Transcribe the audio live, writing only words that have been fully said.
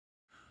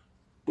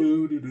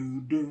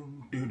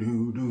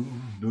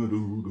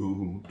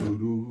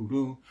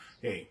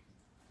Hey,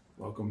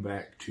 welcome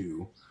back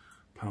to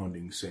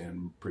Pounding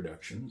Sand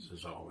Productions.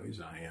 As always,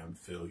 I am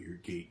Phil, your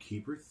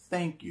gatekeeper.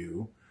 Thank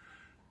you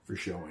for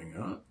showing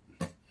up.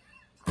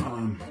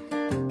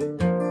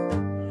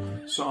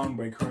 Song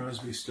by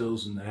Crosby,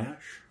 Stills, and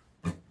Nash.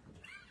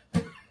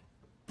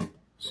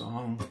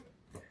 Song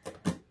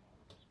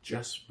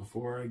Just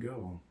Before I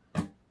Go.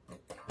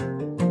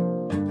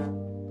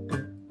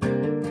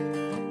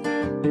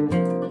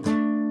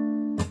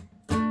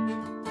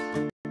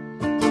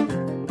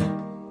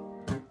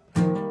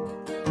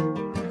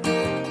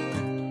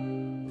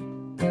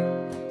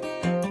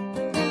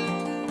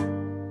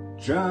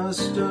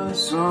 Just a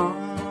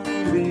song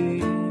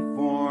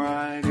before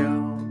I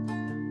go,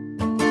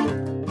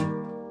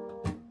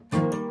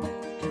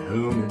 to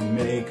whom it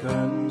may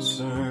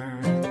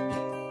concern,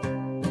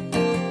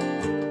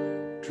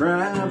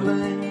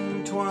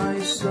 traveling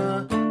twice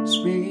the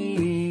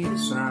speed of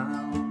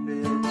sound,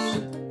 it's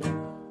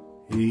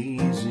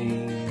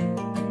easy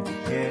to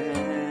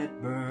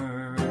get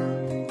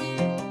burned.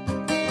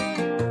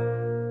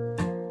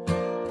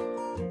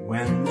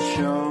 When the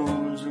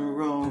shows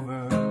are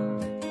over,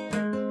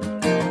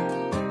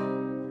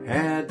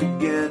 had to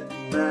get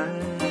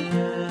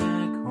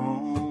back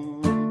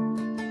home.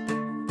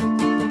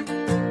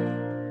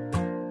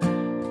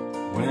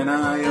 When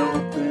I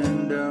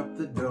opened up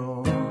the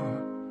door,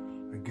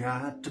 I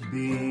got to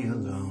be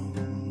alone.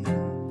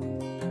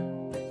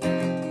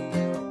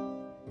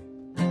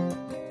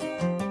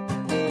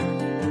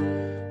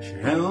 She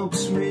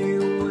helps me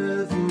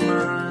with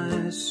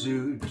my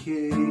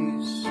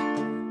suitcase,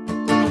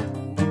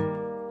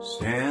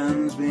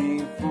 stands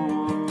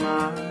before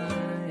my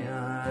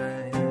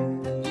eyes,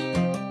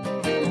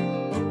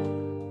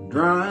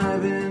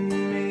 driving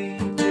me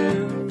to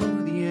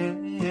the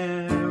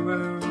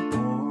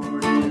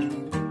airport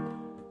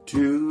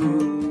into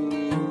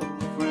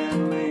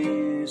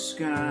friendly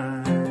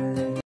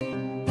skies,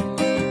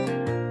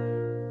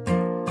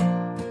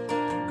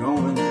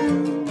 going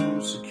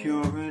through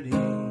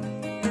security,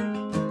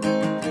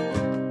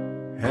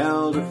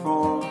 held her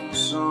for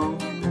so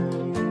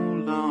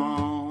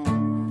long.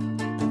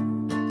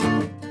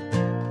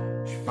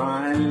 She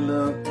finally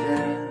looked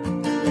at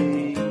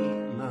me,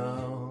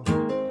 love,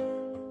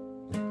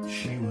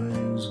 she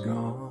was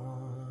gone.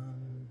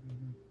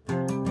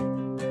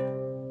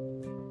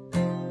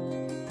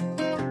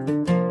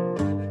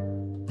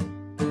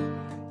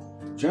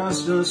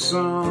 Just a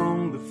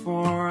song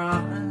before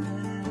I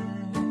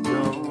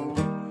go,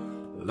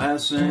 a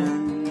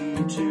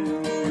lesson to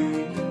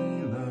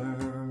relearn,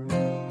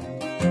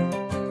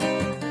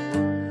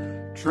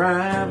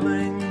 traveling